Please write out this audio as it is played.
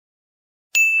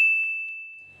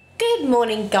Good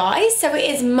morning guys, so it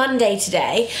is Monday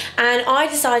today and I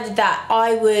decided that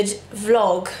I would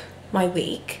vlog my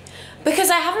week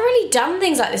because I haven't really done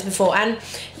things like this before and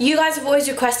you guys have always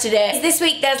requested it. This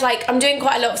week there's I'm doing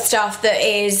quite a lot of stuff that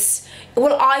is,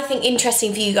 well, I think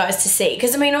interesting for you guys to see,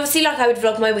 because I mean obviously I would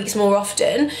vlog my weeks more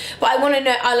often, but I want to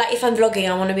know, if I'm vlogging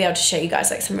I want to be able to show you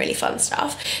guys some really fun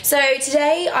stuff. So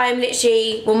today I'm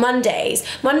literally, well, Mondays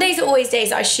are always days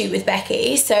that I shoot with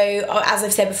Becky. So as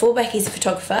I've said before, Becky's a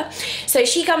photographer, so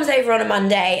she comes over on a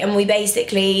Monday and we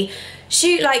basically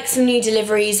shoot some new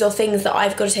deliveries or things that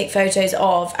I've got to take photos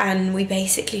of, and we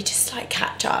basically just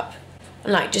catch up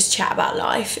and just chat about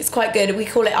life. It's quite good. We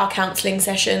call it our counselling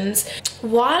sessions.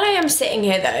 While I am sitting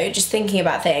here though, just thinking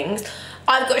about things,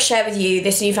 I've got to share with you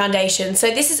this new foundation.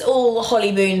 So this is all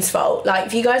Holly Boone's fault.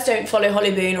 If you guys don't follow Holly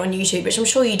Boone on YouTube, which I'm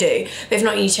sure you do, but if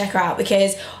not, you need to check her out,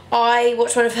 because I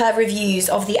watched one of her reviews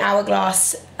of the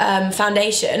Hourglass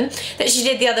foundation that she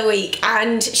did the other week,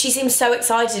 and she seemed so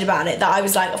excited about it that I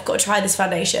was I've got to try this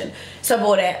foundation. So I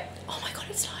bought it. Oh my god,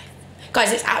 it's live.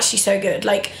 Guys, it's actually so good.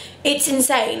 It's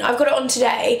insane. I've got it on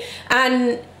today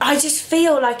and I just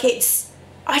feel it's,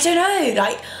 I don't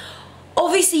know,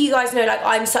 obviously you guys know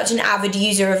I'm such an avid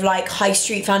user of high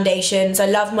street foundations. I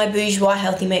love my Bourjois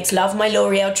Healthy Mix, love my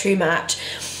L'Oreal True Match.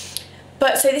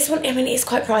 But so this one, I mean, it's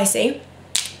quite pricey,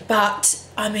 but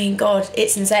I mean, god,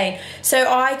 it's insane. So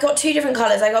I got two different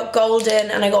colours. I got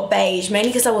golden and I got beige, mainly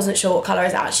because I wasn't sure what colour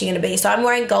it's actually going to be. So I'm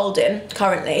wearing golden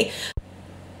currently.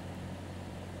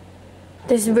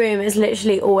 This room is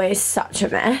literally always such a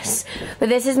mess, but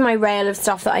this is my rail of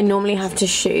stuff that I normally have to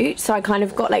shoot, so I kind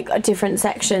of got different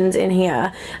sections in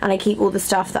here and I keep all the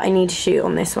stuff that I need to shoot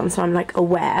on this one, so I'm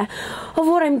aware of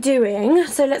what I'm doing.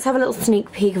 So let's have a little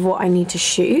sneak peek of what I need to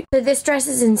shoot. So this dress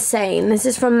is insane. This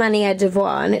is from Manière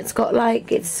d'Ivoire and it's got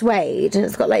it's suede and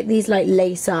it's got these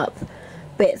lace up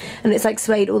bits and it's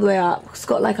suede all the way up. It's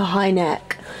got a high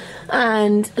neck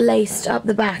and laced up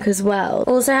the back as well.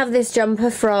 Also have this jumper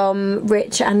from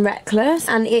Rich and Reckless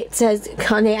and it says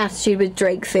Kanye attitude with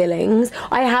Drake feelings.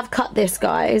 I have cut this,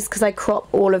 guys, because I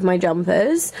crop all of my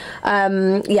jumpers.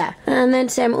 Yeah, and then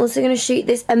today I'm also going to shoot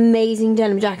this amazing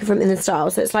denim jacket from In The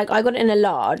Style. So it's I got it in a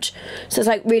large, so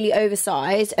it's really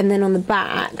oversized, and then on the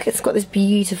back it's got this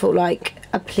beautiful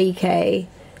applique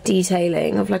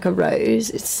detailing of a rose.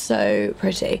 It's so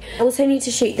pretty. I also need to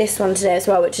shoot this one today as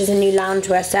well, which is a new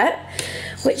loungewear set,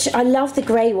 which I love the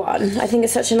grey one. I think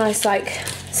it's such a nice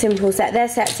simple set. Their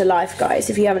sets are life, guys.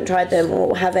 If you haven't tried them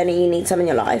or have any, you need some in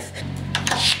your life.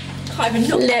 Can't even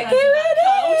knock on I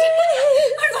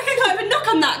can't even knock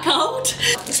on that cold.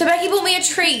 So Becky bought me a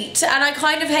treat and I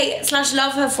kind of hate /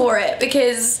 love her for it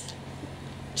because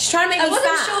she's trying to make me fat.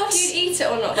 I wasn't sure if you'd eat it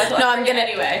or not, but I thought I'm gonna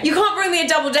anyway. You can't bring me a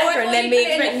double decker and then me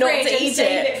expect not to eat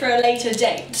save it for a later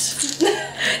date. It's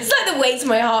the way to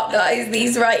my heart, guys.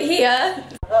 These right here.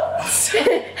 Hello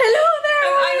there.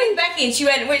 I'm with Becky and she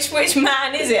went, which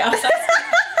man is it? I was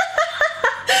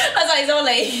like, it's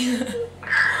Ollie.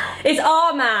 It's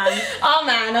our man. Our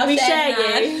man. We share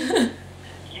you.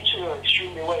 You two are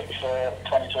extremely late for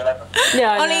 20 to 11.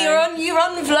 Yeah, Ollie, you're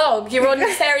on the vlog. You're on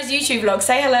Sarah's YouTube vlog.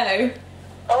 Say hello.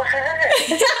 Oh,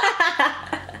 hey.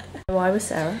 Why was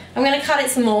Sarah? I'm going to cut it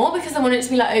some more because I want it to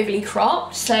be overly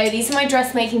cropped. So these are my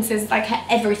dressmaking scissors,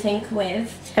 everything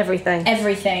with. Everything.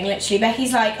 Everything, literally.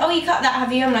 Becky's oh, you cut that,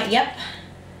 have you? I'm yep.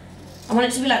 I want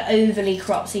it to be overly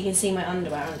cropped so you can see my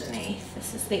underwear underneath.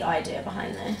 This is the idea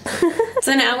behind this.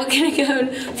 So now we're going to go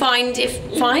and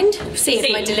see if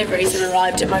my deliveries have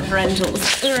arrived at my parentals.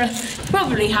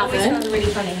 Probably haven't. It smells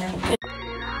really funny now.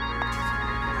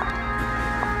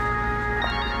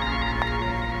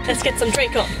 Let's get some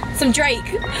Drake on. Some Drake.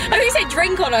 Oh, you said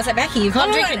drink on. I was like, Becky, you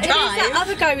can't drink and drive. Who's that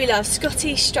other guy we love?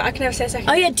 Scotty Strut. I can never say a second.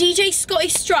 Oh yeah, DJ Scotty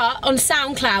Strut on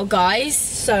SoundCloud, guys.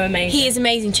 So amazing. He is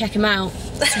amazing. Check him out.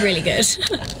 It's really good.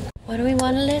 What do we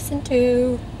want to listen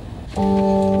to?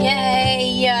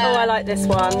 Yay! Oh, I like this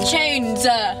one. Tunes.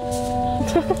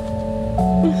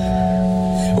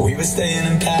 We were staying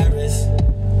in Paris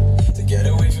to get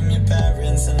away from your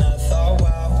parents, and I thought,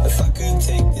 wow, if I could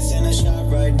take this in a shot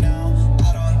right now,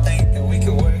 I don't think that we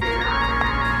could work.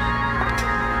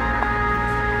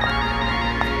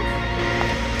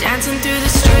 Dancing through the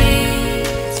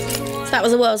streets. That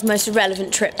was the world's most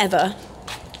irrelevant trip ever.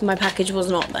 My package was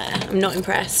not there. I'm not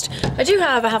impressed. I do,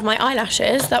 however, have my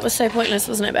eyelashes. That was so pointless,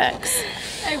 wasn't it, Bex?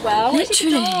 Oh well.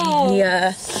 Literally.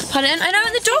 Yeah. Pardon? I know,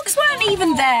 and the dogs weren't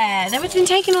even there. They were been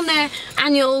taken on their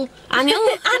annual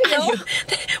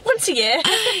once a year.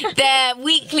 Their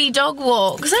weekly dog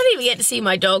walks. I didn't even get to see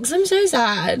my dogs. I'm so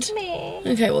sad.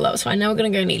 Okay, well that was fine. Now we're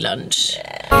gonna go and eat lunch.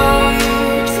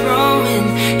 Throwing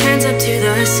hands up to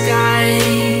the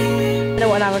sky. know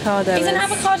what I avocado Is is. an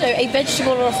avocado a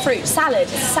vegetable or a fruit? Salad.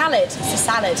 It's a salad. It's a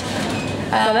salad.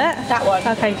 Got it? That one.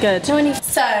 Okay, good.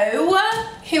 So,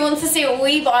 who wants to see what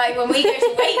we buy when we go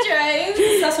to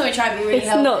Waitrose? That's when we try and be really It's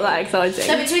healthy. not that exciting.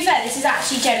 No, but to be fair, this is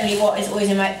actually generally what is always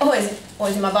in my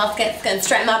always in my basket. It's going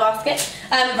straight in my basket.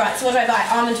 Right, so what do I buy?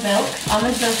 Almond milk.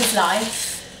 Almond milk is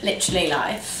life, literally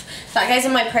life. So that goes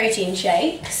in my protein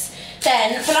shakes.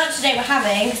 Then for lunch today we're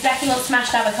having, because Becky wants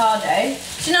smashed avocado.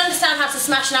 She didn't understand how to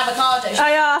smash an avocado.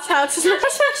 I asked how to smash.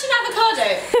 Smash an avocado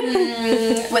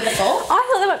with a fork. I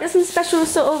thought there might be some special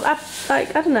sort of,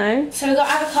 like, I don't know. So we've got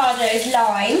avocados,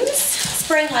 limes,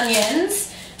 spring onions,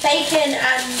 bacon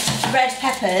and red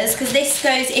peppers, because this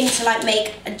goes into like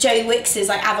make Joey Wix's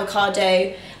like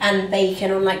avocado and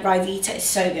bacon on like Rivita. It's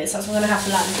so good. So that's what we're gonna have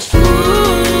for lunch.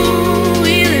 Ooh,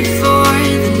 we live for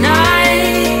the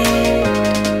night.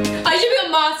 I should be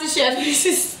on MasterChef. This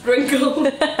is Sprinkle.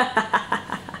 Such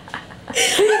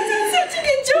a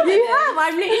good job. You have,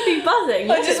 I'm literally buzzing.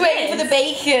 I'm just waiting for the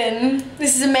bacon.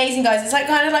 This is amazing, guys. It's like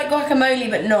kind of like guacamole,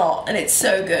 but not, and it's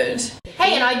so good.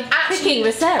 Hey, and I actually Cooking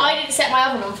with Sarah. I didn't set my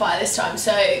oven on fire this time,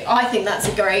 so I think that's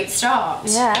a great start.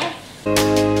 Yeah. Ooh,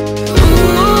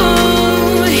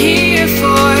 here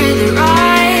for the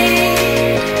ride.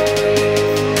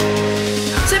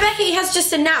 So Becky has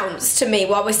just announced to me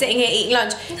while we're sitting here eating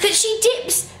lunch that she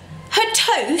dips her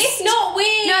toast. It's not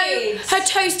weird. No, her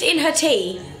toast in her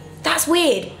tea. That's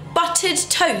weird. Buttered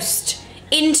toast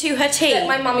into her tea.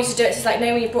 My mum used to do it. She's like,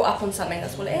 no, when you brought up on something,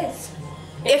 that's what it is.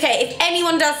 Okay, if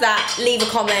anyone does that, leave a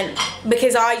comment,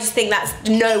 because I just think that's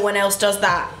no one else does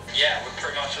that. Yeah, we're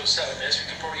pretty much all set with this. We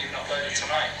can probably even upload it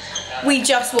tonight. We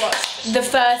just watched the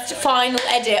first final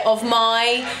edit of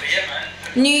my But yeah, man.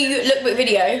 new lookbook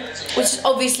video, which is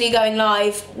obviously going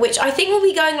live, which I think will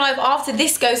be going live after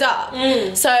this goes up.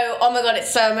 So, oh my god,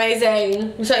 it's so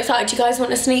amazing. I'm so excited. Do you guys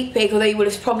want a sneak peek? Although you would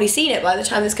have probably seen it by the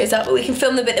time this goes up, but we can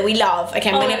film the bit that we love.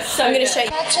 Okay, I'm gonna show you.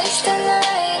 I chased the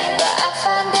light, but I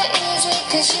found it easy,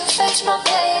 cause you fixed my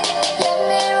pain. Let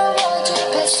me reward you,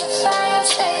 pacify your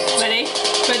state. Ready?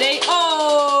 Ready? Oh!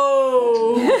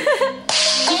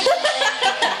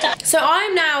 So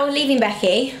I'm now leaving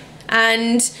Becky,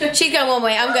 and she's going one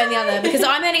way, I'm going the other, because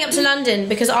I'm heading up to London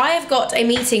because I have got a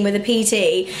meeting with a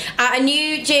PT at a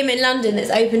new gym in London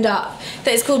that's opened up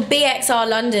that is called BXR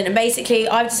London, and basically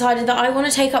I've decided that I want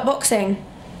to take up boxing.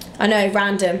 I know,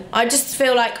 random. I just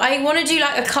feel like I want to do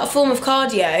like a form of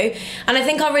cardio, and I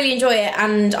think I'll really enjoy it,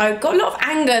 and I've got a lot of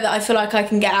anger that I feel like I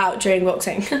can get out during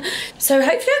boxing. So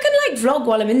hopefully I can like vlog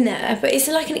while I'm in there, but it's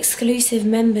like an exclusive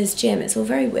members gym. It's all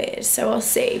very weird, so I'll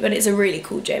see, but it's a really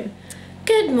cool gym.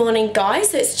 Good morning,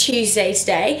 guys. So it's Tuesday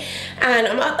today, and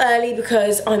I'm up early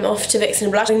because I'm off to Vixen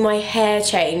and Blush doing my hair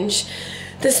change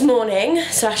this morning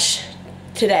 /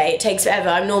 today. It takes forever.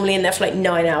 I'm normally in there for like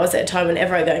 9 hours at a time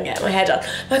whenever I go and get my hair done.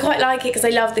 But I quite like it because I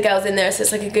love the girls in there, so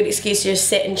it's like a good excuse to just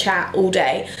sit and chat all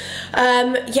day.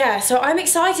 Yeah, so I'm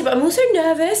excited, but I'm also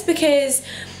nervous because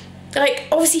like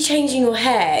obviously changing your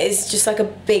hair is just like a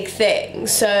big thing.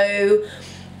 So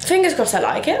fingers crossed I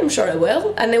like it. I'm sure I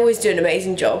will, and they always do an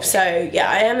amazing job, so yeah,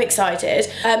 I am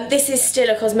excited. This is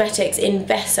Stila Cosmetics in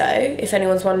Besso, if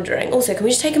anyone's wondering. Also, can we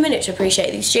just take a minute to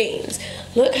appreciate these jeans?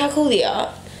 Look how cool they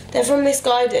are. They're from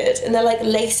Misguided, and they're like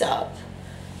lace up.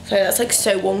 So that's like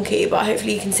so wonky, but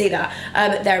hopefully you can see that.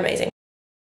 They're amazing.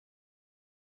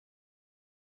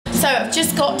 So I've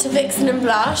just got to Vixen and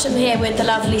Blush. I'm here with the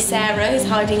lovely Sarah, who's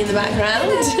hiding in the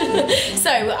background.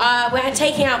 So we're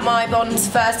taking out my bonds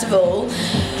first of all.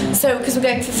 So because we're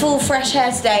going for full fresh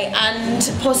hair today and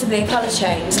possibly a colour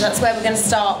change. So that's where we're going to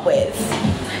start with.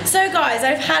 So guys,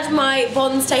 I've had my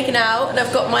bonds taken out and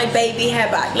I've got my baby hair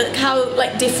back. Look how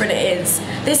like different it is.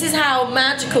 This is how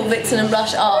magical Vixen and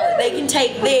Blush are. They can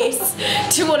take this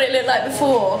to what it looked like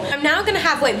before. I'm now going to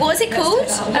have, wait, what is it called?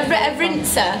 A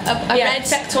rinser. A red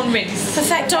Perfect on rinse.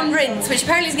 Perfect on rinse, which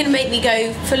apparently is going to make me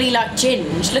go fully like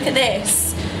ginge. Look at this.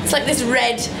 It's like this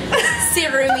red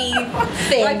serum-y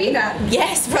thing. Ribena?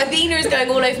 Yes, Ribena is going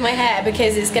all over my hair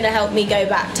because it's going to help me go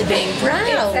back to being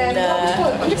brown.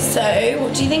 So,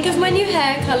 what do you think of my new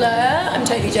hair colour? I'm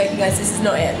totally joking, guys, this is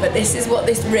not it, but this is what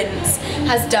this rinse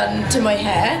has done to my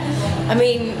hair. I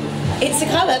mean, it's a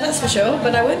colour, that's for sure,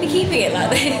 but I won't be keeping it like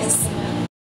this.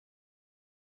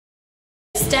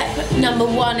 Step number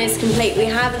one is complete. We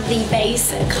have the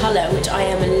base colour, which I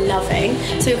am loving.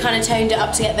 So we've kind of toned it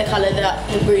up to get the colour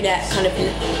that the brunette kind of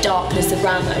darkness, the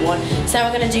brown that I want. So now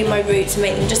we're going to do my roots and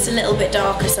make them just a little bit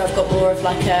darker, so I've got more of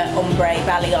like a ombre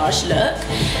balayage look.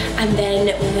 And then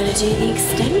we're going to do the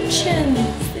extensions.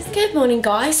 Good morning,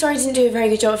 guys. Sorry I didn't do a very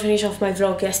good job of finishing off my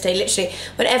vlog yesterday. Literally,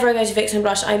 whenever I go to Fix and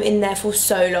Blush, I'm in there for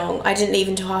so long. I didn't leave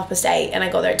until 8:30 and I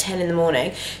got there at 10 in the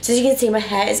morning. So as you can see, my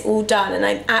hair is all done and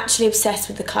I'm actually obsessed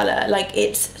with the colour. Like,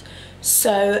 it's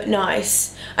so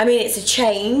nice. I mean, it's a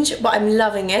change, but I'm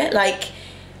loving it. Like,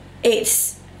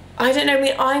 it's, I don't know, I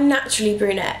mean, I'm naturally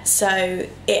brunette, so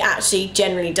it actually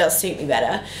generally does suit me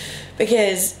better,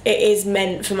 because it is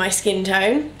meant for my skin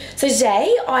tone. So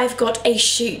today I've got a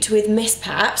shoot with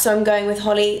Misspap, so I'm going with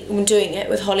Holly, I'm doing it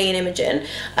with Holly and Imogen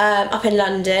up in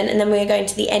London, and then we're going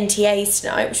to the NTAs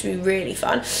tonight, which will be really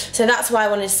fun. So that's why I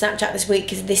wanted to Snapchat this week,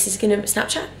 because this is gonna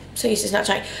Snapchat. So used to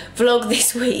Snapchat vlog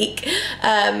this week,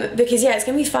 because yeah, it's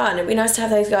gonna be fun. It'd be nice to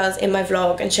have those girls in my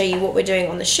vlog and show you what we're doing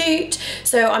on the shoot.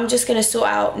 So I'm just gonna sort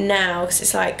out now, because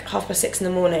it's like 6:30 in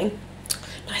the morning.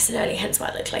 Nice and early, hence why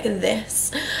I look like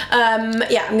this.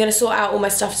 Yeah, I'm gonna sort out all my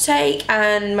stuff to take,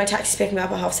 and my taxi's picking me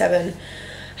up at 7:30,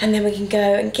 and then we can go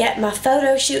and get my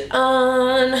photo shoot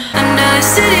on. Under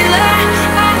city light.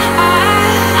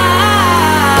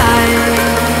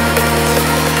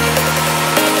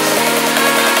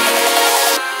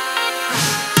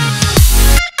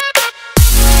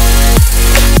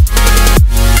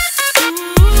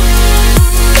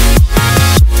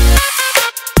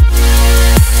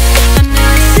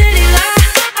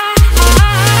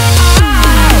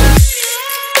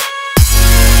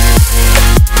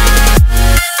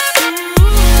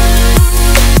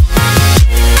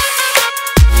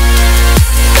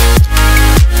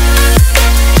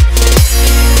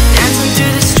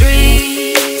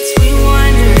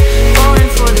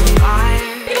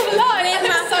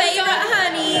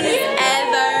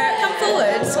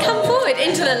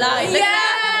 Into the light. Look at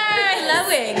that. Look,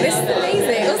 glowing. This is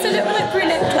amazing. Also, look, we're like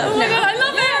Brunette Club. Oh my god, I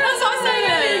love it. That's what I'm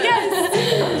saying. Yes.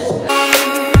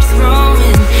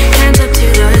 Throwing hands up to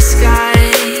the sky.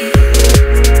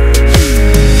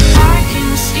 I can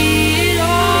see it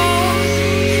all.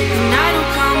 The night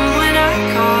will come when I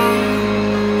call.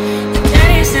 The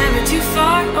day is never too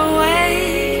far away.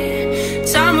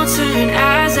 Time will turn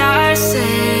as I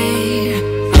say.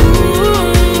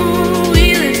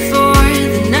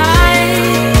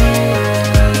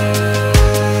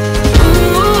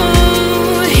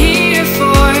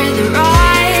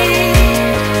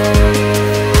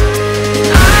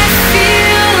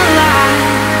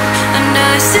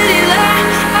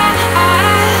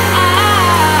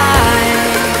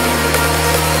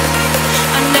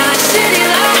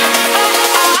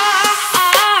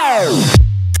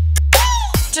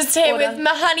 Just here with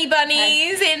my honey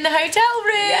bunnies in the hotel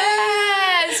room.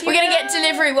 Yes! We're gonna get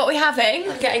delivery. What are we having?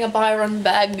 I'm getting a Byron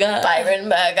burger. Byron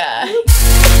burger.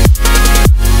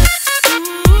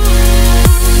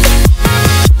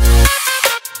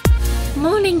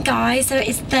 Morning, guys. So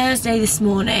it's Thursday this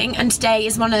morning, and today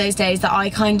is one of those days that I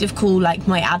kind of call like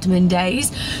my admin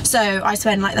days. So I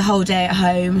spend like the whole day at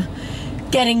home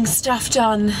getting stuff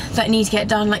done that I need to get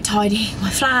done, like tidying my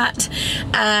flat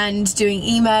and doing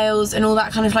emails and all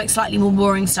that kind of like slightly more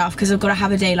boring stuff, because I've got to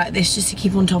have a day like this just to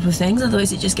keep on top of things,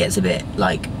 otherwise it just gets a bit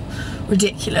like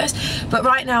ridiculous. But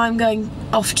right now I'm going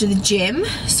off to the gym,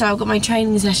 so I've got my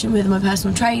training session with my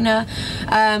personal trainer,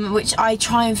 which I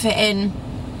try and fit in.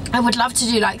 I would love to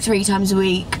do like 3 times a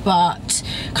week, but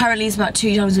currently it's about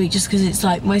 2 times a week, just because it's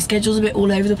like my schedule's a bit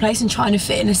all over the place and trying to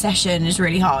fit in a session is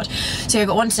really hard. So I've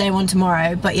got one today and one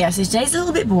tomorrow, but yeah, so today's a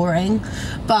little bit boring,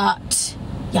 but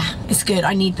yeah, it's good.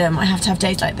 I need them. I have to have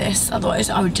days like this, otherwise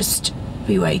I would just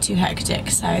be way too hectic.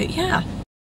 So yeah.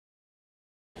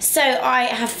 So I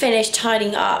have finished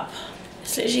tidying up.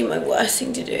 It's literally my worst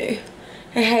thing to do.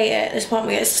 I hate it. This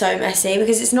apartment gets so messy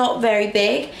because it's not very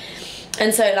big.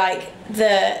 And so like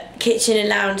the kitchen and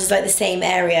lounge is like the same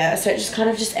area, so it just kind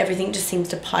of everything just seems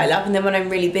to pile up, and then when I'm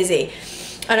really busy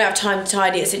I don't have time to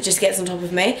tidy it, so it just gets on top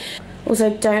of me. Also,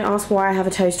 don't ask why I have a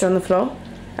toaster on the floor.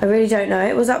 I really don't know.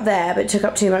 It was up there but it took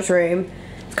up too much room.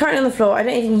 It's currently on the floor. I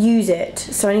don't even use it,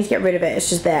 so I need to get rid of it. It's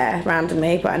just there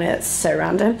randomly, but I know it's so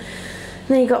random. And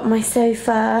then you got my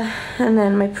sofa, and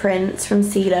then my prints from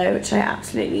CeeLo, which I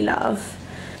absolutely love.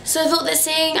 So I thought that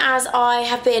seeing as I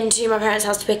have been to my parents'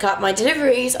 house to pick up my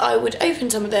deliveries, I would open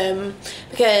some of them,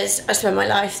 because I spend my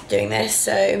life doing this,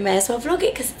 so may as well vlog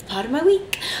it because it's part of my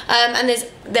week. And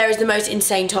there is the most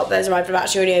insane top that has arrived. I've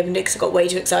actually already opened it because I got way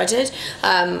too excited.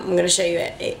 I'm going to show you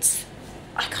it.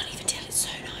 I can't even tell, it's so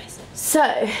nice.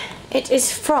 So it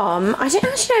is from, I don't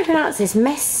actually know how to pronounce this,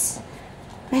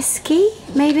 Meski,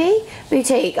 maybe?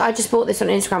 Boutique. I just bought this on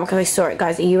Instagram because I saw it,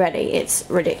 guys. Are you ready? It's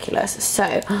ridiculous.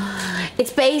 So,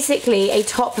 it's basically a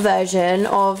top version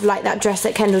of like that dress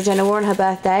that Kendall Jenner wore on her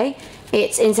birthday.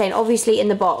 It's insane. Obviously in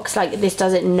the box, like, this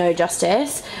does it no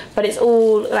justice, but it's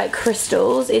all like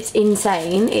crystals. It's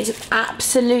insane. It's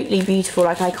absolutely beautiful.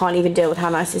 Like, I can't even deal with how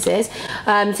nice this is.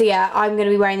 So yeah, I'm going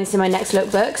to be wearing this in my next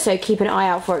lookbook, so keep an eye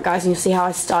out for it, guys, and you'll see how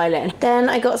I style it. Then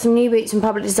I got some new boots from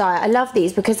Public Desire. I love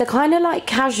these because they're kind of like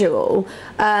casual,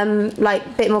 like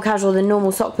a bit more casual than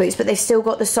normal sock boots, but they've still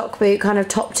got the sock boot kind of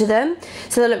top to them,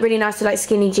 so they look really nice with like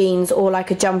skinny jeans or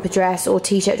like a jumper dress or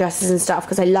t-shirt dresses and stuff,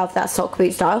 because I love that sock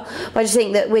boot style. But I just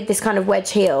think that with this kind of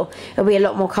wedge heel, it'll be a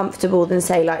lot more comfortable than,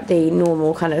 say, like the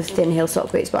normal kind of thin heel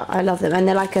sock boots, but I love them. And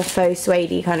they're like a faux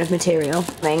suede kind of material.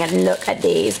 And look at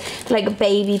these, they're like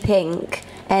baby pink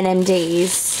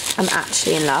NMDs. I'm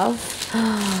actually in love.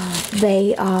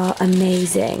 They are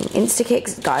amazing.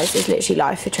 Instakicks, guys, is literally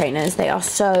life for trainers. They are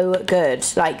so good.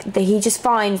 Like, he just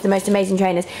finds the most amazing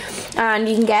trainers, and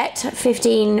you can get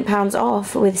 £15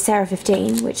 off with Sarah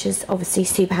 15, which is obviously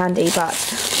super handy.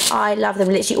 But I love them.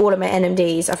 Literally all of my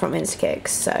NMDs are from Instakicks,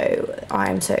 so I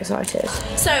am so excited.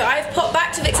 So I've popped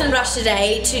back to Vixen Blush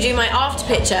today to do my after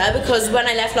picture, because when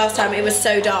I left last time it was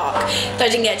so dark that I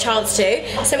didn't get a chance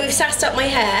to. So we've sassed up my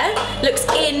hair. Looks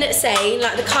insane.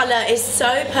 Like, the colour is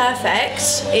so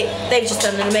perfect. They've just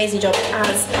done an amazing job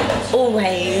as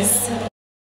always.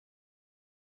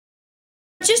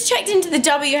 Just checked into the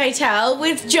W Hotel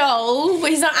with Joel.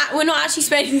 We're not actually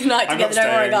spending the night together, don't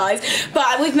worry, guys.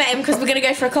 But we've met him because we're going to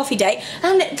go for a coffee date.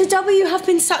 And the W have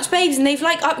been such babes, and they've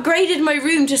like upgraded my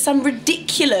room to some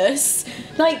ridiculous,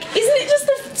 like, isn't it just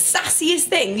the sassiest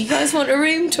thing? You guys want a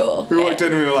room tour? We walked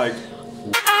in and we were like,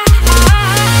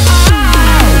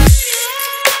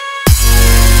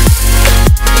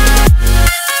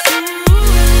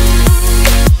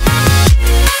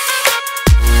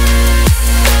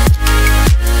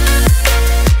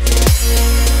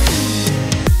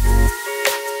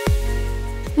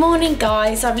 Morning,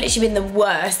 guys. I've literally been the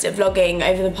worst at vlogging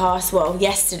over the past, well,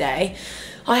 yesterday.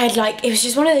 I had like, it was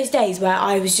just one of those days where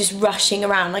I was just rushing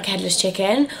around like a headless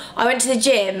chicken. I went to the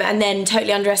gym and then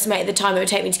totally underestimated the time it would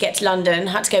take me to get to London.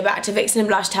 Had to go back to Vixen and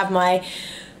Blush to have my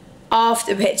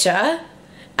after picture,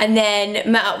 and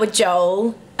then met up with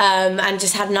Joel and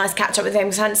just had a nice catch up with him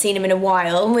because I hadn't seen him in a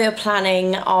while, and we were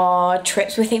planning our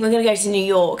trips. We think we're going to go to New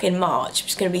York in March,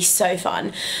 which is going to be so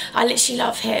fun. I literally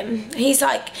love him. He's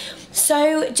like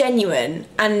so genuine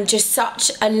and just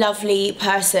such a lovely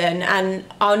person, and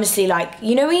honestly, like,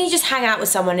 you know when you just hang out with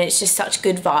someone and it's just such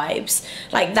good vibes,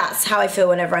 like that's how I feel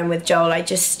whenever I'm with Joel. I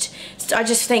just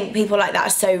think people like that are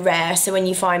so rare, so when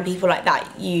you find people like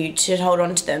that, you should hold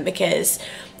on to them, because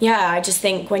yeah, I just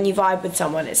think when you vibe with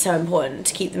someone, it's so important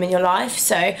to keep them in your life.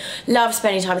 So love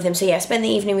spending time with him. So yeah, spend the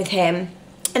evening with him.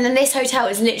 And then this hotel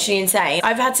is literally insane.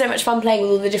 I've had so much fun playing with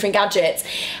all the different gadgets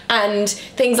and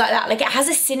things like that. Like, it has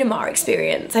a cinema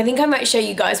experience. I think I might show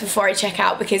you guys before I check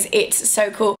out because it's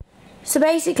so cool. So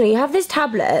basically, you have this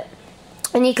tablet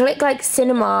and you click like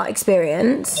cinema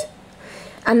experience,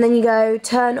 and then you go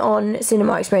turn on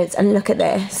cinema experience, and look at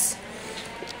this.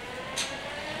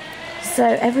 So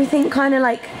everything kind of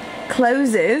like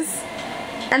closes,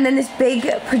 and then this big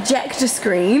projector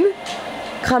screen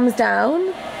comes down,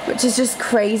 which is just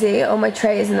crazy. Oh, my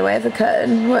tray is in the way of the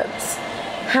curtain. Whoops.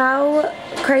 How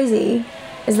crazy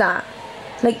is that?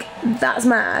 Like, that's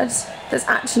mad. That's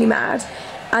actually mad.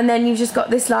 And then you've just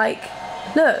got this, like,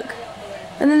 look.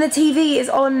 And then the TV is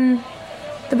on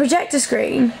the projector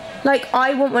screen. Like,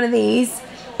 I want one of these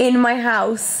in my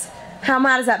house. How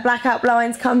mad is that? Blackout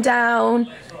blinds come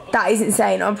down. That is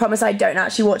insane. I promise I don't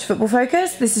actually watch Football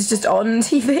Focus. This is just on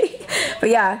TV. But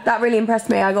yeah, that really impressed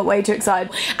me. I got way too excited.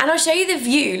 And I'll show you the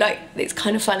view. Like, it's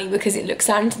kind of funny because it looks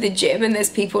down to the gym and there's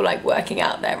people like working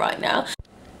out there right now.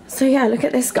 So yeah, look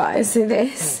at this, guys. So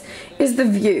this is the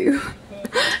view.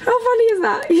 How funny is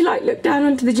that? You like look down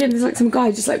onto the gym, there's like some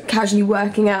guy just like casually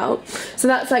working out. So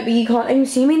that's like, but you can't, I'm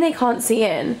assuming they can't see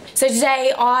in. So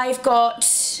today I've got,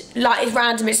 like, it's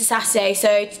random, it's a Saturday,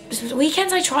 so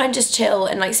weekends I try and just chill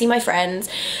and like see my friends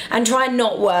and try and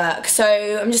not work.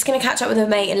 So I'm just gonna catch up with a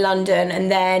mate in London,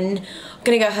 and then I'm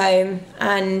gonna go home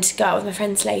and go out with my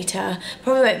friends later.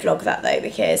 Probably won't vlog that though,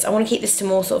 because I want to keep this to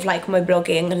more sort of like my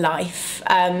blogging life.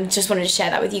 Just wanted to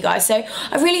share that with you guys. So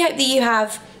I really hope that you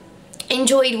have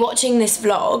enjoyed watching this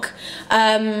vlog.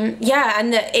 Yeah,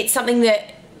 and that it's something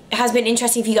that has been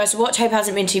interesting for you guys to watch. Hope it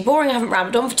hasn't been too boring. I haven't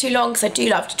rambled on for too long because I do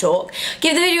love to talk.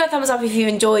 Give the video a thumbs up if you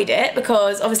enjoyed it,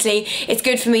 because obviously it's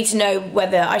good for me to know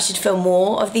whether I should film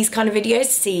more of these kind of videos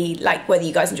to see like whether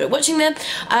you guys enjoy watching them.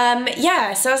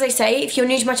 Yeah, so as I say, if you're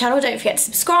new to my channel, don't forget to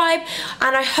subscribe,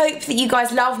 and I hope that you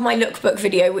guys love my lookbook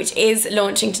video, which is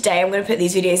launching today. I'm going to put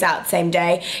these videos out the same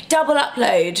day. Double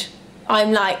upload.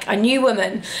 I'm like a new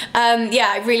woman.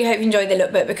 Yeah, I really hope you enjoyed the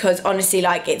lookbook because honestly,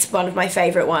 like, it's one of my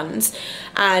favourite ones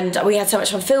and we had so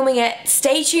much fun filming it.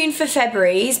 Stay tuned for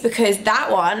February's because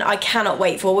that one I cannot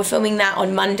wait for. We're filming that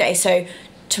on Monday, so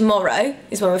tomorrow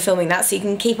is when we're filming that, so you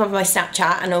can keep up with my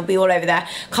Snapchat and it'll be all over there.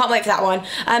 Can't wait for that one.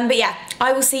 But yeah,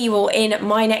 I will see you all in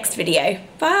my next video.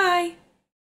 Bye!